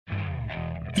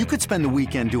You could spend the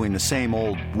weekend doing the same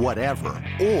old whatever,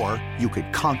 or you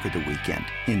could conquer the weekend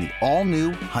in the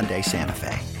all-new Hyundai Santa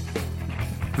Fe.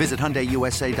 Visit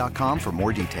HyundaiUSA.com for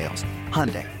more details.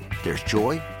 Hyundai, there's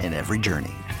joy in every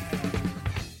journey.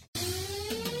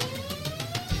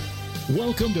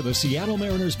 Welcome to the Seattle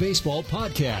Mariners Baseball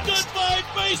Podcast. Goodbye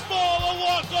baseball, a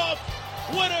walk-off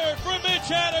winner for Mitch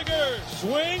Haniger.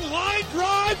 Swing, line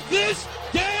drive, this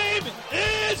game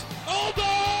is over!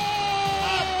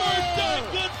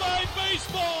 Goodbye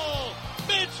baseball.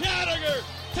 Mitch Haniger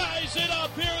ties it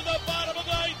up here in the bottom of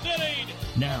the ninth inning.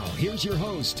 Now, here's your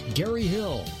host, Gary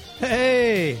Hill.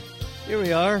 Hey, here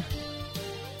we are.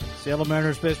 Seattle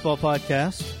Mariners Baseball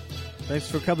Podcast. Thanks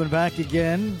for coming back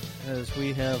again, as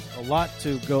we have a lot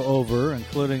to go over,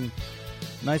 including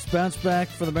a nice bounce back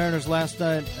for the Mariners last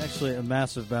night. Actually, a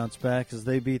massive bounce back as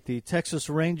they beat the Texas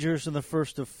Rangers in the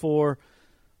first of four.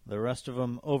 The rest of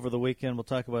them over the weekend. We'll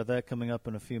talk about that coming up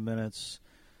in a few minutes.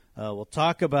 We'll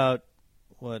talk about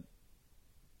what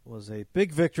was a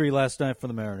big victory last night for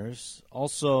the Mariners.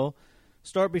 Also,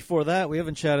 start before that, we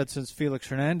haven't chatted since Felix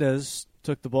Hernandez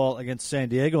took the ball against San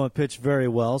Diego and pitched very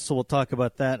well, so we'll talk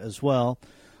about that as well.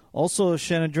 Also,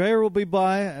 Shannon Drayer will be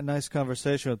by. A nice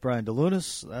conversation with Brian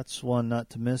DeLunas. That's one not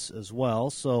to miss as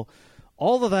well. So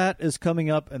all of that is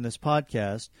coming up in this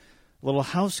podcast. A little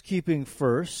housekeeping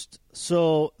first.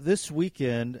 So this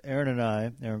weekend,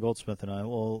 Aaron Goldsmith and I,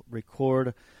 will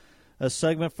record a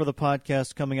segment for the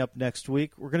podcast coming up next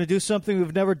week. We're going to do something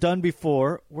we've never done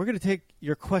before. We're going to take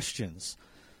your questions.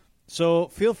 So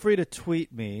feel free to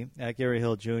tweet me at Gary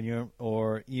Hill Jr.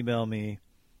 or email me,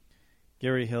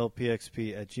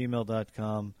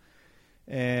 GaryHillPXP@gmail.com.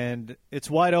 And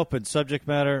it's wide open. Subject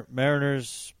matter,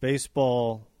 Mariners,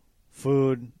 baseball,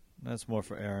 food. That's more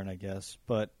for Aaron, I guess.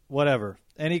 But whatever.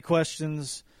 Any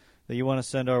questions that you want to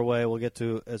send our way, we'll get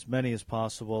to as many as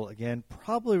possible. Again,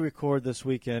 probably record this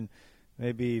weekend,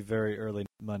 maybe very early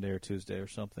Monday or Tuesday or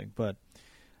something. But,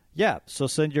 yeah, so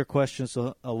send your questions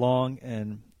along,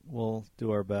 and we'll do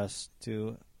our best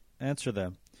to answer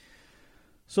them.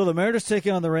 So the Mariners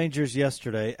taking on the Rangers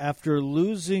yesterday. After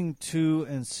losing two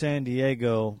in San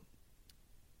Diego,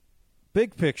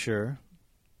 big picture,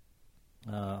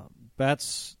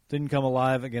 bats didn't come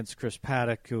alive against Chris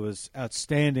Paddack, who was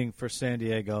outstanding for San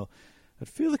Diego. But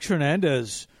Felix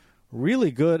Hernandez,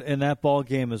 really good in that ball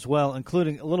game as well,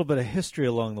 including a little bit of history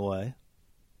along the way.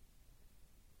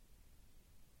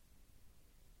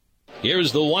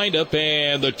 Here's the windup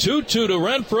and the 2-2 to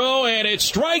Renfroe, and it's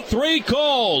strike three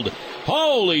called.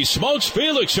 Holy smokes,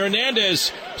 Felix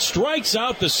Hernandez strikes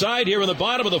out the side here in the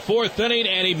bottom of the fourth inning,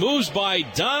 and he moves by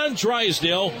Don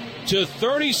Drysdale to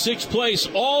 36th place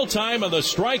all-time on the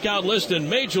strikeout list in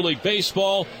Major League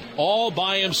Baseball, all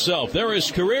by himself. There is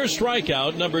career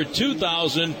strikeout number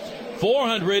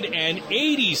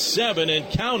 2,487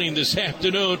 and counting this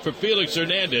afternoon for Felix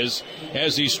Hernandez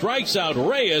as he strikes out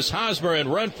Reyes, Hosmer, and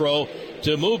Renfroe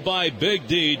to move by Big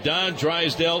D, Don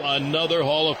Drysdale, another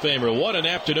Hall of Famer. What an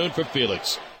afternoon for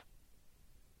Felix.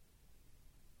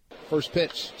 First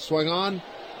pitch, swung on,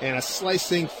 and a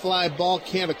slicing fly ball,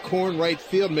 can of corn, right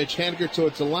field. Mitch Haniger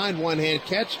towards the line, one-hand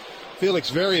catch.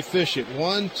 Felix very efficient.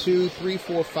 1, 2, 3,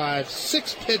 4, 5,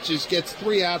 6 pitches, gets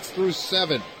 3 outs through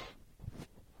 7.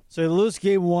 So they lose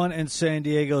game one in San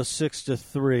Diego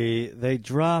 6-3. They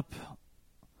drop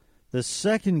the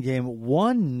second game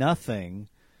 1-0.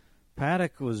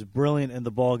 Paddack was brilliant in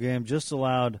the ball game, just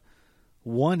allowed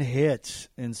one hit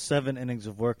in 7 innings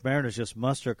of work. Mariners just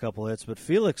muster a couple hits, but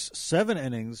Felix, 7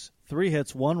 innings, 3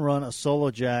 hits, 1 run, a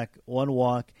solo jack, 1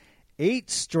 walk, 8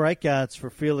 strikeouts for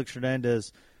Felix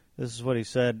Hernandez. This is what he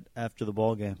said after the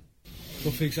ball game.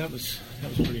 Well, Felix, that was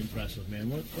pretty impressive, man.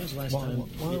 When's the last time?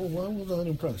 Why was I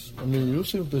impressed? I mean, you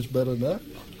seem pitch better than that.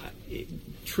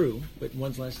 True, but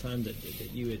when's the last time that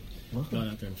you had gone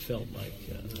out there and felt like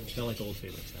old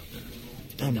Felix out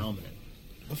there? Dominant.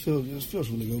 It feels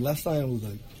really good. Last time was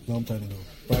like a long time ago.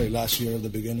 Probably last year at the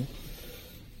beginning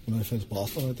when I faced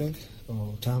Boston, I think,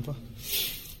 or Tampa.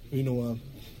 You know,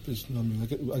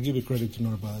 I give it credit to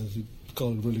Narvaez. He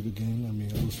called a really good game. I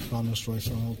mean, I was running strikes,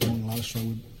 so I was throwing a lot of strikes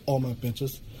with all my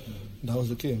pitches. That was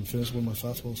the key. And finished with my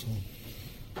fastball. So.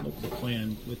 What's the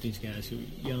plan with these guys who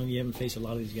are young? You haven't faced a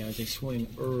lot of these guys. They swing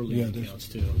early in counts,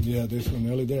 too. Yeah, they swing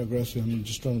early. They're aggressive. I mean,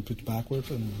 just trying to pitch backwards,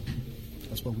 and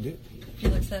that's what we did.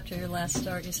 Felix, after your last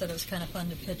start, you said it was kind of fun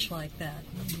to pitch like that.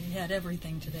 You had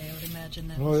everything today, I would imagine.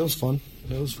 That it was fun.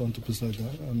 It was fun to pitch like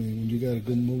that. I mean, when you got a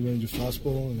good move range of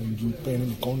fastball and you play in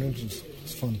the corners,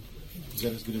 it's fun. Is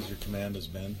that as good as your command has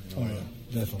been? Oh, yeah,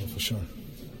 definitely, for sure.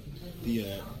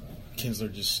 The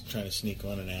Kinsler just trying to sneak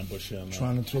on and ambush him.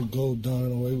 Trying to throw gold down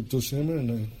and away with two-seamer and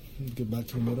then get back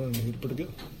to the middle and hit it pretty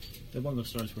good. one of those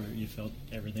starts where you felt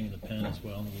everything in the pen as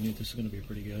well, and you knew this was going to be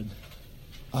pretty good?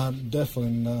 I'm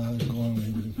definitely not going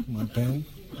with my pen.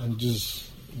 I'm just,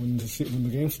 when the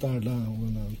game started, I'm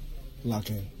going to lock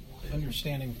in.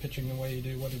 Understanding pitching the way you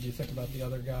do, what did you think about the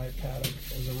other guy, Paddock,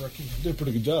 as a rookie? He did a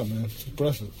pretty good job, man. It's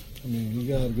impressive. I mean, he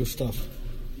got good stuff.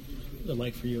 What's it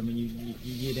like for you? I mean,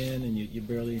 you get in and you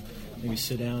barely maybe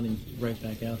sit down and right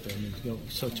back out there. I mean, you go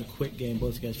such a quick game,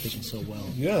 both guys pitching so well.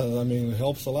 Yeah, I mean, it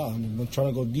helps a lot. I mean, I'm trying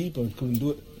to go deep and couldn't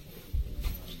do it.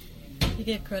 You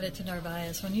give credit to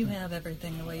Narvaez. When you have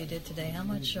everything the way you did today, how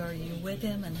much are you with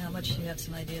him, and how much do you have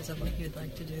some ideas of what you'd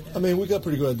like to do there? I mean, we got a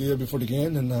pretty good idea before the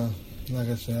game, and like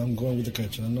I said, I'm going with the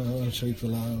catcher. I'm not going to shake the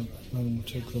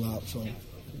lot. So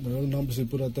whatever numbers they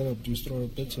put out there, just throw a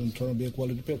pitch and try to be a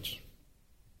quality pitch.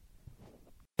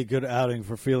 A good outing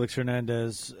for Felix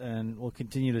Hernandez, and we'll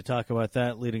continue to talk about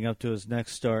that leading up to his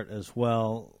next start as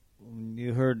well.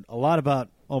 You heard a lot about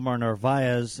Omar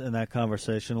Narvaez in that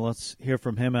conversation. Let's hear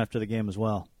from him after the game as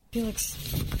well. Felix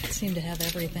seemed to have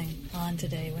everything on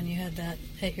today. When you had that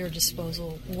at your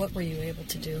disposal, what were you able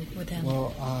to do with him?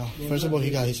 Well, first of all,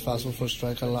 he got his fastball for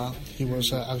strike a lot. He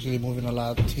was actually moving a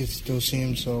lot. His two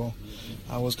seam, so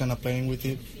I was kind of playing with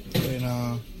it,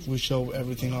 and we showed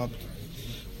everything up.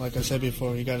 Like I said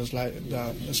before, he got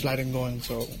a sliding going,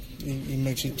 so it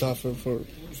makes it tougher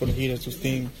for the hitter to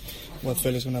think what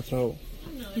Felix is going to throw.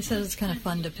 He said it's kind of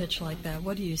fun to pitch like that.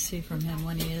 What do you see from him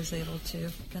when he is able to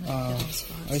kind of get those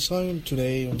spots? I saw him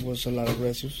today. It was a lot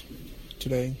aggressive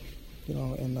today,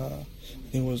 and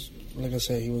he was, like I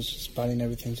said, he was spotting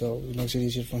everything, so it makes it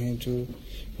easier for him to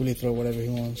really throw whatever he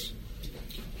wants.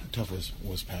 How tough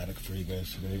was Paddock for you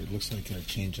guys today? It looks like a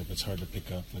changeup. It's hard to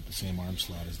pick up, like the same arm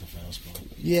slot as the fastball.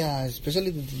 Yeah,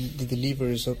 especially the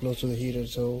delivery is so close to the hitter.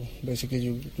 So basically,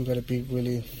 you got to pick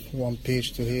really one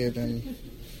pitch to hit, and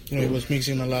he was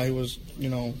mixing a lot. He was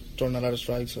throwing a lot of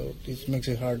strikes, so it makes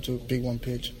it hard to pick one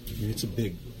pitch. I mean, it's a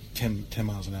big 10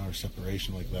 miles an hour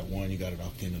separation. Like that one, you got it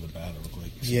off the end of the bat. It looked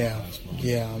like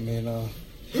I mean.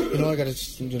 I got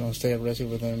to, stay aggressive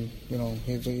with him. You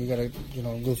got a,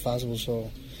 good fastball,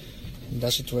 so in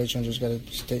that situation, just got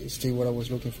to stay what I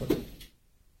was looking for.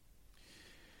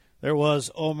 There was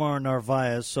Omar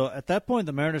Narvaez. So at that point,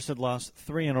 the Mariners had lost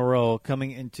 3 in a row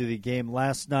coming into the game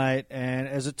last night. And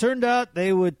as it turned out,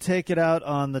 they would take it out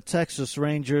on the Texas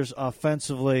Rangers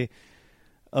offensively.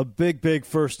 A big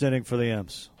first inning for the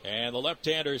M's. And the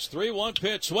left-hander's 3-1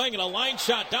 pitch, swing and a line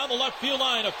shot down the left field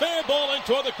line. A fair ball in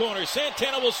toward the corner.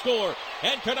 Santana will score.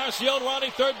 Encarnacion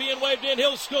rounding third, being waved in.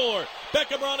 He'll score.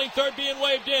 Beckham rounding third, being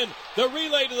waved in. The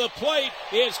relay to the plate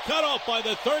is cut off by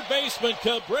the third baseman,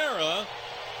 Cabrera.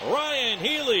 Ryan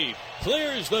Healy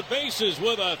clears the bases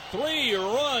with a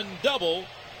 3-run double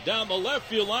down the left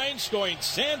field line, scoring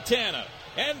Santana,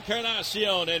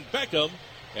 Encarnacion, and Beckham.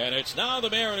 And it's now the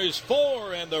Mariners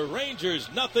 4 and the Rangers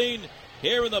nothing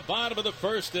here in the bottom of the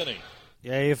first inning.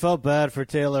 Yeah, you felt bad for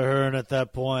Taylor Hearn at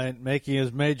that point, making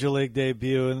his major league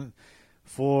debut. And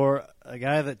for a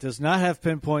guy that does not have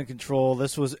pinpoint control,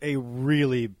 this was a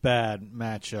really bad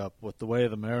matchup with the way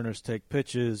the Mariners take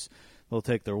pitches. They'll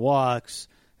take their walks.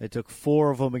 They took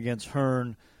 4 of them against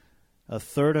Hearn. A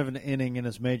third of an inning in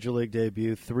his major league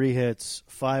debut, 3 hits,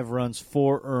 5 runs,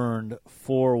 4 earned,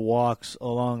 4 walks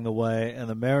along the way. And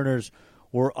the Mariners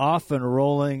were off and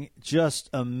rolling. Just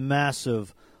a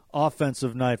massive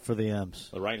offensive night for the M's.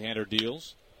 The right-hander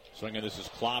deals. Swinging, this is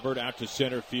clobbered out to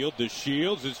center field.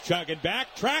 DeShields is chugging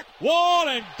back. Track, wall,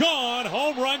 and gone.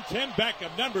 Home run, Tim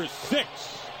Beckham, number 6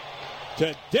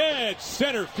 to dead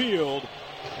center field.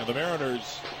 And the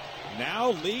Mariners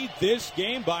now lead this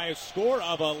game by a score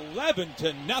of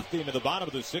 11-0 in the bottom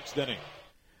of the 6th inning.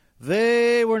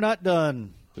 They were not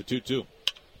done. The 2-2.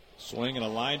 Swing and a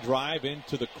line drive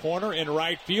into the corner in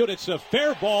right field. It's a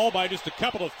fair ball by just a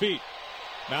couple of feet.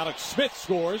 Mallex Smith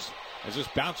scores as this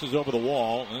bounces over the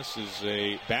wall. This is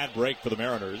a bad break for the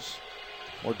Mariners.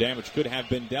 More damage could have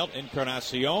been dealt.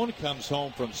 Encarnacion comes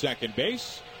home from second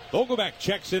base. Vogelbach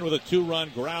checks in with a 2-run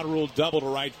ground rule double to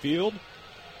right field.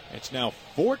 It's now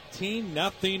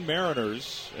 14-0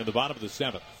 Mariners in the bottom of the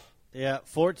 7th. Yeah,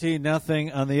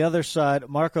 14-0. On the other side,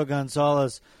 Marco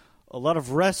Gonzalez, a lot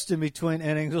of rest in between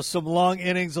innings, with some long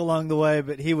innings along the way,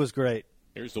 but he was great.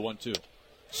 Here's the 1-2.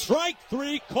 Strike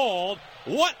 3 called.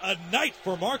 What a night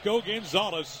for Marco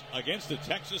Gonzalez against the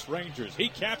Texas Rangers. He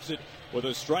caps it with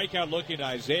a strikeout looking to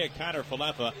Isaiah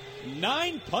Kiner-Falefa.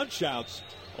 9 punch-outs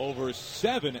over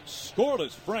 7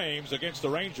 scoreless frames against the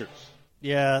Rangers.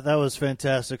 Yeah, that was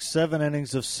fantastic. 7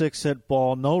 innings of 6-hit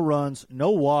ball, no runs, no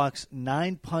walks,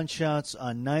 9 punch-outs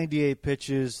on 98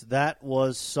 pitches. That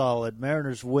was solid.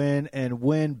 Mariners win and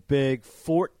win big,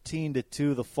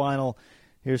 14-2 the final.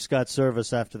 Here's Scott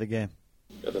Service after the game.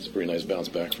 Yeah, that's a pretty nice bounce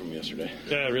back from yesterday.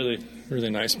 Yeah, really, really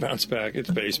nice bounce back.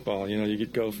 It's baseball. You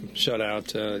could go from shutout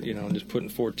to, just putting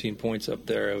 14 points up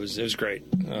there. It was great.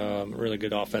 Really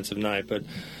good offensive night. But,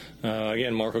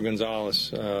 again, Marco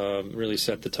Gonzalez really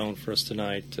set the tone for us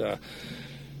tonight.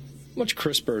 Much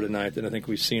crisper tonight than I think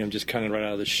we've seen him just kind of right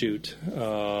out of the chute.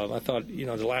 I thought,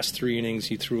 the last 3 innings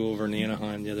he threw over in the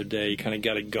Anaheim the other day, he kind of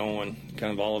got it going,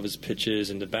 kind of all of his pitches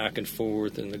and the back and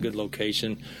forth and the good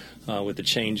location with the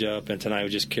changeup. And tonight we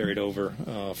just carried over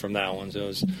from that one. So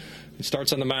it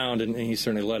starts on the mound, and he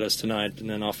certainly led us tonight. And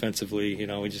then offensively,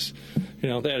 we just, they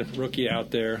had a rookie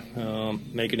out there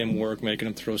making him work, making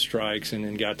him throw strikes,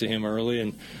 and got to him early.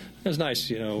 And it was nice,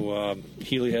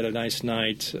 Healy had a nice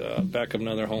night, back up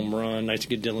another home run. Nice to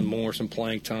get Dylan Moore some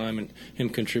playing time and him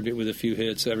contribute with a few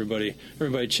hits. Everybody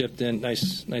chipped in.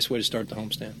 Nice way to start the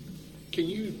homestand. Can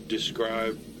you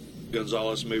describe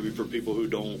Gonzalez maybe for people who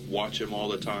don't watch him all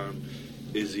the time?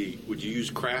 Would you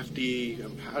use crafty?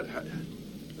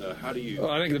 How do you? Well,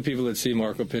 I think the people that see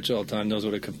Marco pitch all the time knows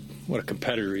what a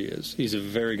competitor he is. He's a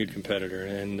very good competitor,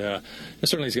 and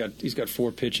certainly he's got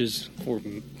 4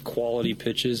 quality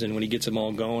pitches, and when he gets them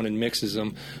all going and mixes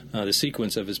them, the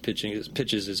sequence of his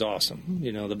pitches is awesome.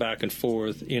 The back and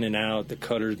forth, in and out, the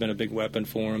cutter's been a big weapon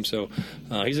for him. So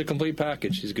he's a complete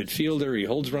package. He's a good fielder. He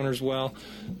holds runners well,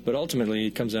 but ultimately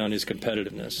it comes down to his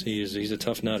competitiveness. He's a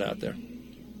tough nut out there.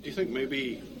 Do you think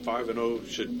maybe 5-0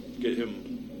 should get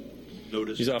him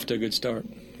noticed? He's off to a good start,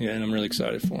 and I'm really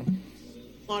excited for him.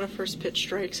 A lot of first pitch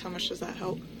strikes. How much does that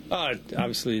help?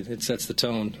 Obviously, it sets the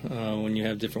tone when you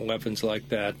have different weapons like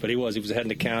that. But he was ahead in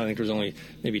the count. I think there was only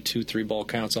maybe 2-3 ball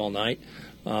counts all night.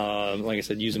 Like I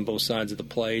said, using both sides of the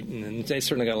plate, and they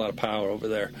certainly got a lot of power over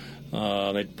there.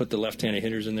 They put the left-handed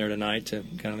hitters in there tonight to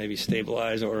kind of maybe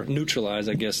stabilize or neutralize,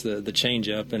 I guess, the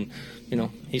changeup. And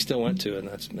he still went to it,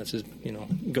 and that's his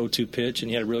go-to pitch, and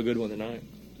he had a real good one tonight.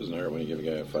 Doesn't hurt when you give a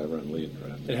guy a 5-run lead,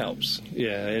 right? It helps.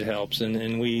 Yeah, it helps.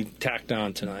 And we tacked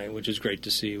on tonight, which is great to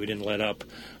see. We didn't let up.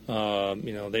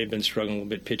 They've been struggling a little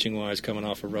bit pitching-wise, coming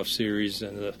off a rough series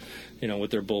and with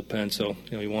their bullpen. So,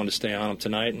 we wanted to stay on them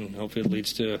tonight, and hopefully it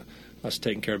leads to us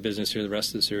taking care of business here the rest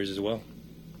of the series as well.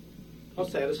 How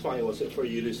satisfying was it for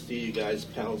you to see you guys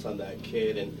pounce on that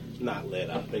kid and not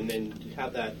let up, and then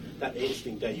have that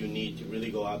instinct that you need to really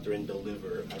go out there and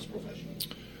deliver as professionals?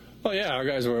 Oh, yeah, our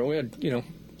guys we had,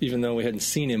 even though we hadn't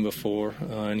seen him before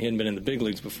and he hadn't been in the big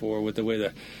leagues before, with the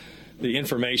way the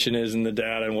information is and the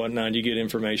data and whatnot, you get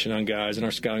information on guys, and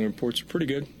our scouting reports are pretty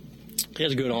good. He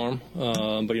has a good arm,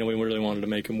 but, we really wanted to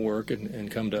make him work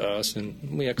and come to us,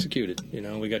 and we executed.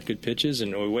 We got good pitches,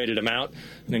 and we waited him out,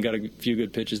 and then got a few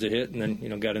good pitches to hit, and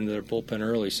then, got into their bullpen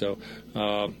early. So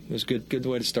it was a good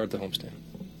way to start the homestand.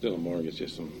 Dylan Moore gets you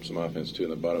some offense, too,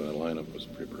 and the bottom of the lineup was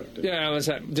pretty productive. Yeah,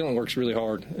 Dylan works really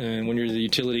hard, and when you're the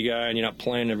utility guy and you're not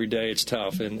playing every day, it's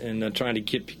tough, and trying to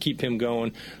keep him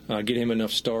going, get him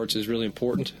enough starts is really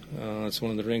important. That's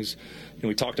one of the things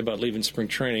we talked about leaving spring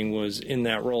training, was in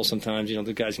that role sometimes,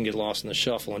 the guys can get lost in the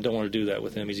shuffle, and don't want to do that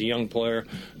with him. He's a young player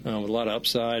with a lot of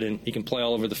upside, and he can play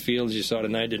all over the field. As you saw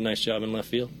tonight, did a nice job in left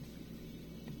field.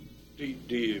 Do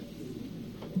you,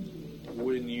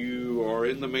 when you are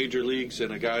in the major leagues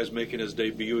and a guy's making his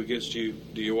debut against you,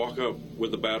 do you walk up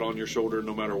with the bat on your shoulder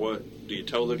no matter what? Do you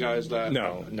tell the guys that?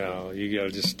 No. You got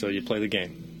to just you play the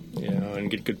game. And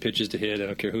get good pitches to hit. I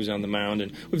don't care who's on the mound.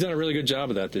 And we've done a really good job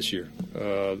of that this year.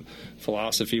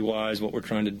 Philosophy-wise, what we're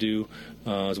trying to do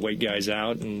is wait guys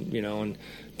out and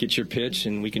get your pitch,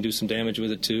 and we can do some damage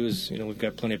with it too. We've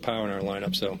got plenty of power in our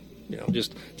lineup. So,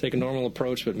 just take a normal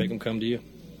approach, but make them come to you.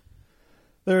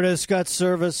 There it is, Scott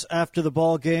Service after the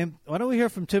ball game. Why don't we hear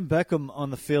from Tim Beckham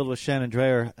on the field with Shannon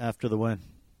Dreyer after the win?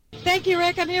 Thank you,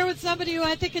 Rick. I'm here with somebody who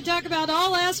I think can talk about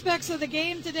all aspects of the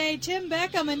game today, Tim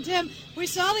Beckham. And, Tim, we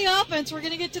saw the offense. We're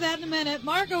going to get to that in a minute.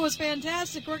 Marco was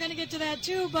fantastic. We're going to get to that,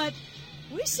 too. But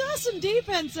we saw some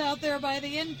defense out there by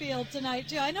the infield tonight,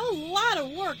 too. I know a lot of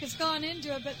work has gone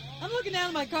into it, but I'm looking down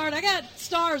at my card. I got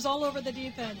stars all over the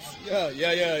defense. Yeah.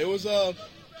 It was a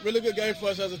really good game for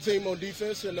us as a team on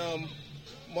defense. And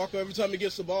Marco, every time he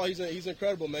gets the ball, he's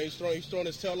incredible, man. He's throwing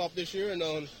his tail off this year,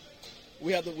 and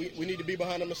we need to be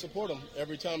behind him and support him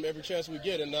every chance we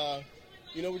get. And,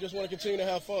 we just want to continue to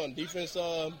have fun. Defense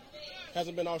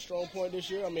hasn't been our strong point this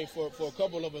year. I mean, for a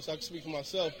couple of us, I can speak for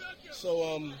myself.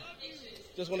 So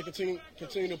just want to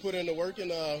continue to put in the work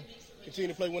and continue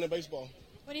to play winning baseball.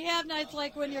 When you have nights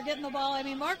like when you're getting the ball, I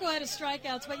mean, Marco had his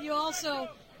strikeouts, but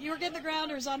you were getting the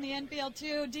grounders on the infield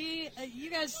too. You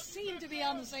guys seem to be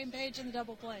on the same page in the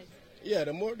double play. Yeah,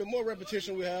 the more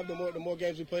repetition we have, the more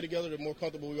games we play together, the more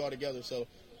comfortable we are together. So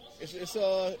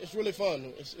it's really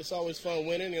fun. It's always fun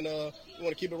winning, and we want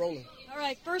to keep it rolling. All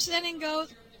right, first inning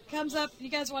comes up. You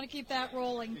guys want to keep that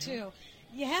rolling too.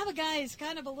 You have a guy who's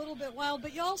kind of a little bit wild,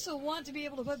 but you also want to be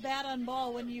able to put bat on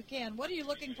ball when you can. What are you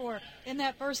looking for in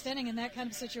that first inning in that kind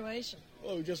of situation?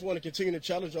 Well, we just want to continue to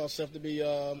challenge ourselves to be.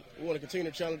 We want to continue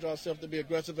to challenge ourselves to be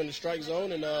aggressive in the strike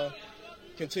zone and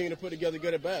continue to put together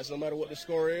good at bats. No matter what the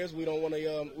score is, we don't want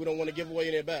to give away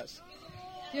any at bats.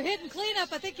 You're hitting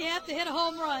cleanup. I think you have to hit a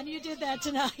home run. You did that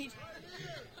tonight.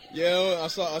 Yeah, I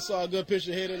saw a good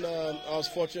pitcher hit, and I was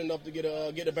fortunate enough to get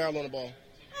the barrel on the ball.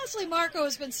 Honestly, Marco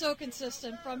has been so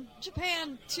consistent from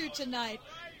Japan to tonight.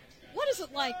 What is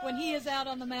it like when he is out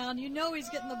on the mound? You know he's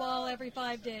getting the ball every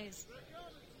 5 days.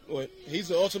 Well, he's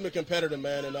the ultimate competitor,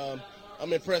 man, and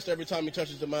I'm impressed every time he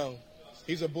touches the mound.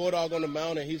 He's a bulldog on the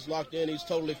mound, and he's locked in. He's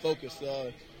totally focused,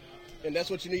 and that's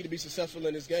what you need to be successful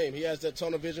in this game. He has that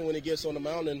tunnel vision when he gets on the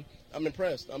mound, and I'm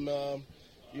impressed. And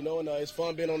it's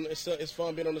fun being on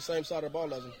the same side of the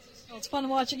ball as him. Well, it's fun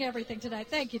watching everything tonight.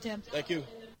 Thank you, Tim. Thank you.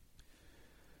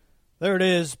 There it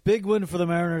is. Big win for the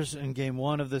Mariners in Game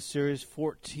 1 of this series,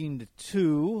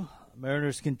 14-2.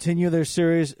 Mariners continue their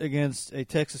series against a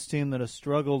Texas team that has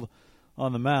struggled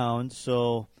on the mound,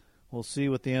 so we'll see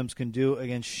what the M's can do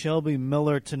against Shelby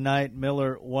Miller tonight.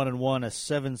 Miller 1-1, a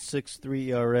 7.63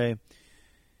 ERA.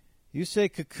 You say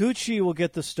Kikuchi will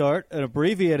get the start, an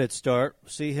abbreviated start.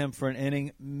 See him for an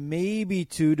inning, maybe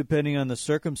two, depending on the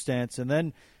circumstance. And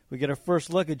then we get our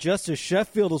first look at Justice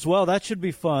Sheffield as well. That should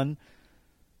be fun.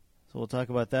 So we'll talk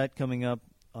about that coming up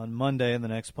on Monday in the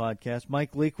next podcast.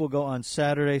 Mike Leake will go on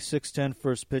Saturday, 6:10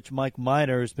 first pitch. Mike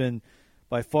Minor has been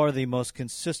by far the most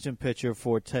consistent pitcher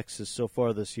for Texas so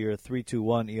far this year,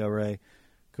 3.21 ERA,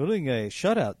 including a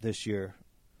shutout this year.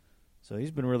 So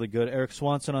he's been really good. Eric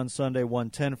Swanson on Sunday,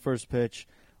 1:10 first pitch.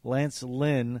 Lance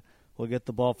Lynn will get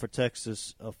the ball for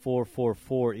Texas, a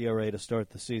 4.44 ERA to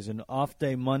start the season. Off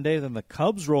day Monday, then the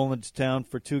Cubs roll into town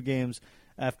for 2 games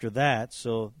after that,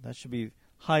 so that should be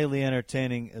highly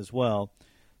entertaining as well.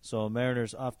 So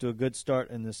Mariners off to a good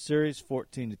start in this series,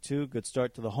 14-2. Good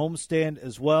start to the homestand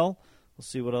as well. We'll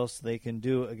see what else they can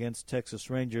do against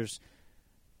Texas Rangers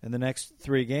in the next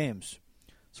 3 games.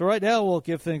 So right now we'll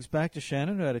give things back to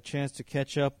Shannon, who had a chance to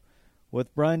catch up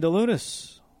with Brian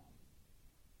DeLunas.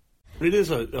 It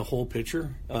is a whole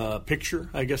picture,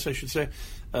 I guess I should say.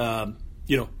 From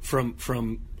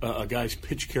a guy's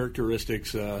pitch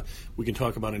characteristics, we can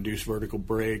talk about induced vertical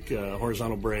break,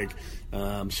 horizontal break,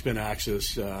 spin axis,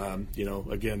 spin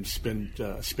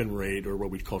rate, or what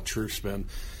we call true spin.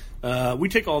 We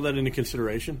take all that into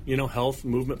consideration. Health,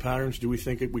 movement patterns. Do we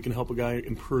think we can help a guy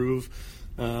improve?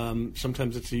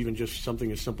 Sometimes it's even just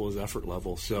something as simple as effort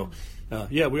level. So,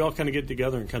 we all kind of get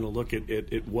together and kind of look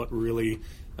at what really,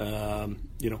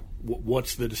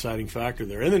 what's the deciding factor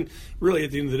there. And then really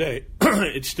at the end of the day,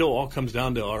 it still all comes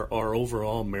down to our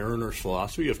overall Mariners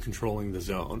philosophy of controlling the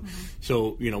zone. Mm-hmm.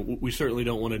 So, we certainly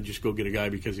don't want to just go get a guy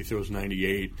because he throws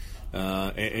 98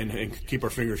 and keep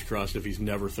our fingers crossed if he's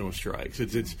never thrown strikes.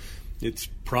 It's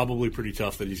probably pretty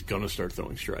tough that he's going to start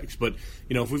throwing strikes. But,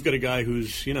 if we've got a guy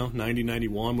who's, 90,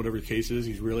 91, whatever the case is,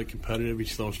 he's really competitive,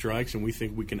 he's throwing strikes, and we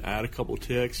think we can add a couple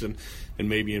ticks and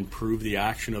maybe improve the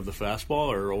action of the fastball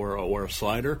or a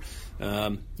slider,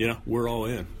 we're all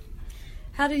in.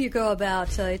 How do you go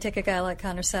about, you take a guy like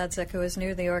Connor Sadzik, who is new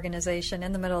to the organization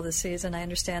in the middle of the season. I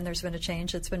understand there's been a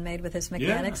change that's been made with his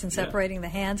mechanics and separating the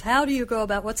hands. How do you go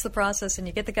about, what's the process? And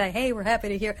you get the guy, hey, we're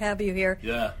happy to have you here.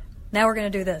 Yeah. Now we're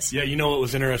going to do this. Yeah, what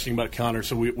was interesting about Connor?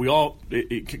 So we all,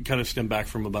 it kind of stemmed back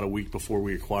from about a week before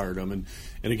we acquired him. And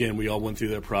again, we all went through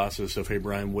that process of, hey,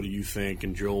 Brian, what do you think?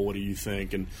 And Joel, what do you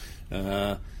think? And,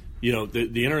 the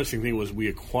interesting thing was we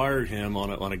acquired him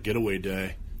on a getaway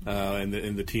day, and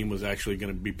the team was actually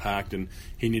going to be packed, and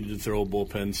he needed to throw a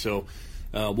bullpen. So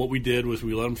what we did was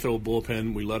we let him throw a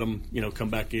bullpen. We let him, come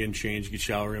back in, change, get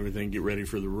showered, everything, get ready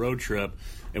for the road trip.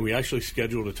 And we actually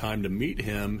scheduled a time to meet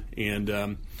him.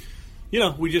 And,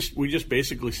 we just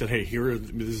basically said, hey,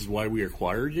 this is why we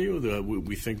acquired you.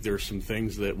 We think there's some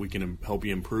things that we can help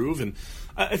you improve. And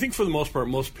I think for the most part,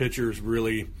 most pitchers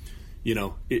really,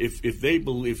 if they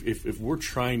believe, if we're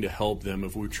trying to help them,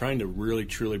 if we're trying to really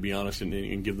truly be honest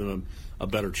and give them a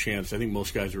better chance, I think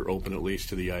most guys are open at least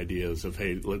to the ideas of,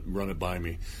 hey, run it by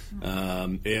me.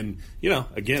 And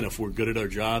again, if we're good at our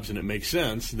jobs and it makes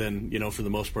sense, then for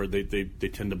the most part they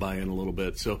tend to buy in a little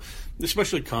bit. So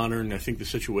especially Connor, and I think the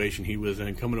situation he was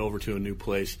in, coming over to a new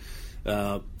place,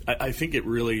 I think it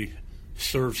really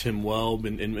serves him well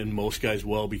and most guys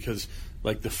well, because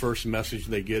like the first message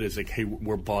they get is like, hey,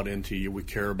 we're bought into you, we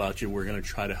care about you, we're going to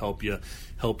try to help you,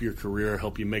 help your career,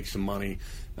 help you make some money.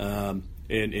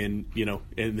 and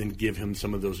then give him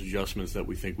some of those adjustments that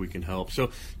we think we can help.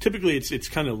 So typically it's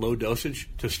kind of low dosage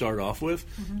to start off with.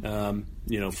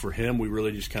 For him, we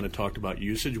really just kind of talked about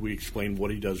usage. We explained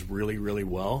what he does really, really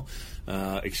well,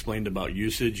 explained about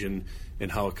usage and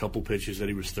how a couple pitches that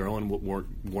he was throwing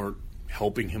weren't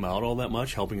helping him out all that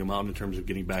much, helping him out in terms of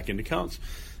getting back into counts.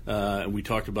 And we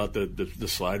talked about the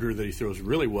slider that he throws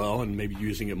really well and maybe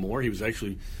using it more. He was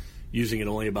actually using it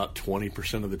only about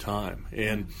 20% of the time.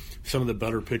 And some of the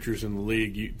better pitchers in the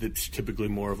league, it's typically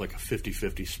more of like a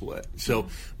 50-50 split. So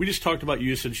we just talked about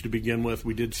usage to begin with.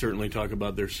 We did certainly talk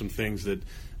about there's some things that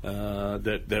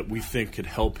we think could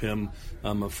help him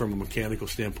from a mechanical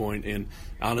standpoint. And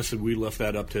honestly, we left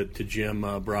that up to Jim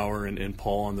Brower and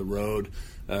Paul on the road.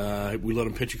 We let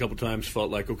him pitch a couple times,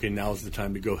 felt like, okay, now's the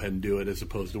time to go ahead and do it as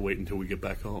opposed to wait until we get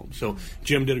back home. So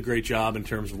Jim did a great job in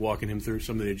terms of walking him through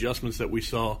some of the adjustments that we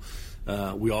saw.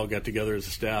 We all got together as a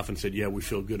staff and said, yeah, we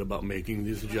feel good about making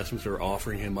these adjustments or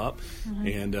offering him up.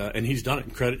 And he's done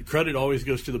it. Credit always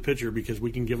goes to the pitcher because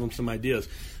we can give him some ideas,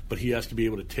 but he has to be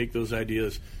able to take those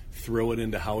ideas, throw it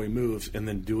into how he moves, and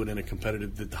then do it in a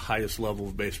competitive, at the highest level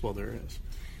of baseball there is.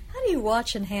 How do you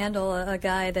watch and handle a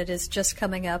guy that is just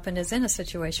coming up and is in a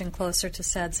situation closer to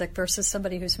Sadzik versus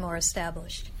somebody who's more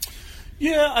established?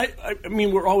 Yeah, I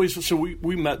mean, we're always – so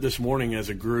we met this morning as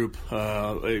a group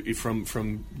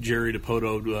from Jerry to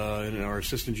Poto and our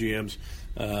assistant GMs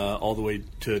all the way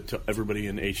to everybody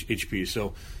in HP.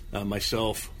 So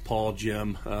myself, Paul,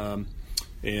 Jim,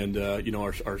 and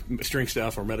our strength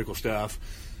staff, our medical staff,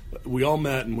 we all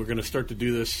met, and we're going to start to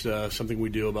do this, something we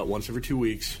do about once every 2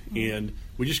 weeks, and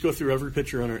we just go through every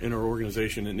pitcher in our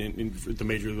organization and in the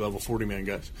major league level 40-man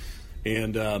guys.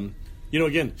 And,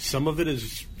 again, some of it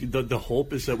is the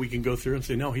hope is that we can go through and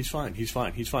say, no, he's fine,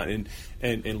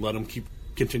 and let him keep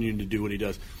continuing to do what he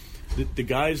does. The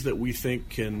guys that we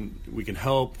think we can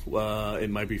help, it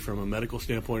might be from a medical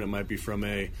standpoint, it might be from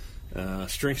a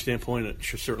strength standpoint, it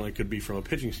certainly could be from a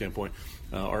pitching standpoint.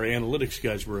 Our analytics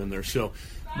guys were in there. So,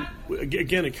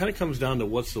 again, it kind of comes down to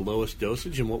what's the lowest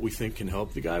dosage and what we think can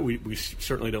help the guy. We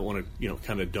certainly don't want to,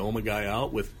 kind of dome a guy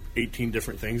out with 18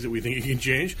 different things that we think he can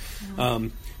change.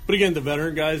 But, again, the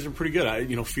veteran guys are pretty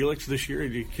good. Felix this year,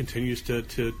 he continues to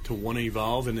want to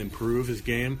evolve and improve his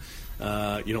game.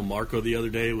 Marco the other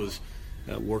day was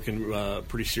working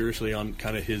pretty seriously on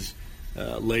kind of his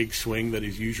leg swing that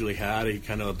he's usually had. He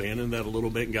kind of abandoned that a little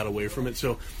bit and got away from it.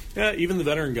 So, even the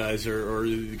veteran guys or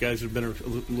the guys that have been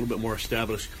a little bit more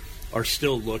established are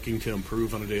still looking to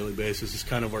improve on a daily basis. It's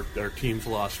kind of our team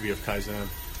philosophy of Kaizen.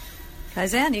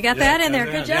 Kaizen, you got that in there.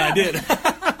 Good job. Yeah, I did.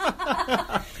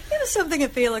 It was something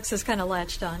that Felix has kind of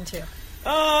latched on to.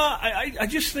 I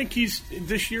just think he's,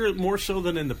 this year more so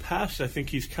than in the past, I think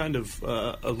he's kind of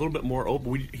a little bit more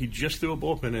open. He just threw a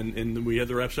bullpen, and we had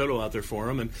the Rapsodo out there for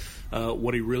him, and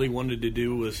what he really wanted to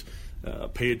do was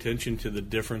pay attention to the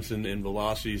difference in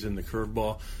velocities in the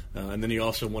curveball, and then he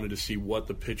also wanted to see what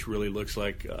the pitch really looks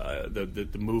like, the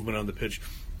movement on the pitch.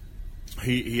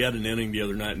 He had an inning the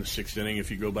other night in the sixth inning,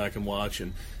 if you go back and watch,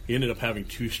 and he ended up having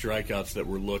 2 strikeouts that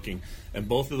were looking, and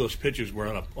both of those pitches were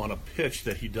on a pitch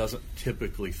that he doesn't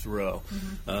typically throw.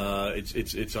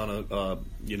 It's on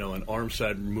an arm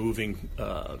side moving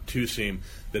two seam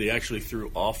that he actually threw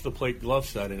off the plate glove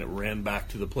side, and it ran back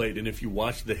to the plate. And if you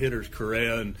watch the hitters,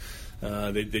 Correa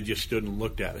and they just stood and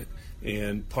looked at it.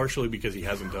 And partially because he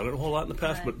hasn't done it a whole lot in the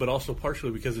past, but also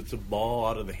partially because it's a ball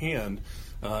out of the hand,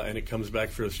 and it comes back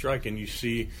for a strike. And you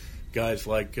see guys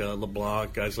like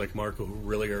LeBlanc, guys like Marco, who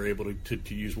really are able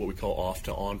to use what we call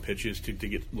off-to-on pitches to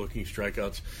get looking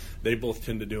strikeouts. They both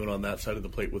tend to do it on that side of the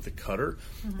plate with the cutter.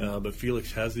 But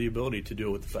Felix has the ability to do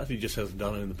it with the fastball. He just hasn't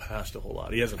done it in the past a whole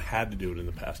lot. He hasn't had to do it in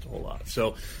the past a whole lot.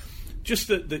 So just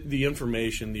the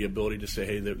information, the ability to say,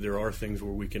 hey, there are things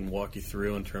where we can walk you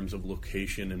through in terms of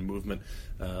location and movement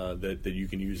that you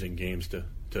can use in games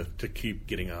to keep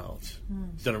getting outs.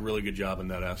 He's done a really good job in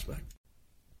that aspect.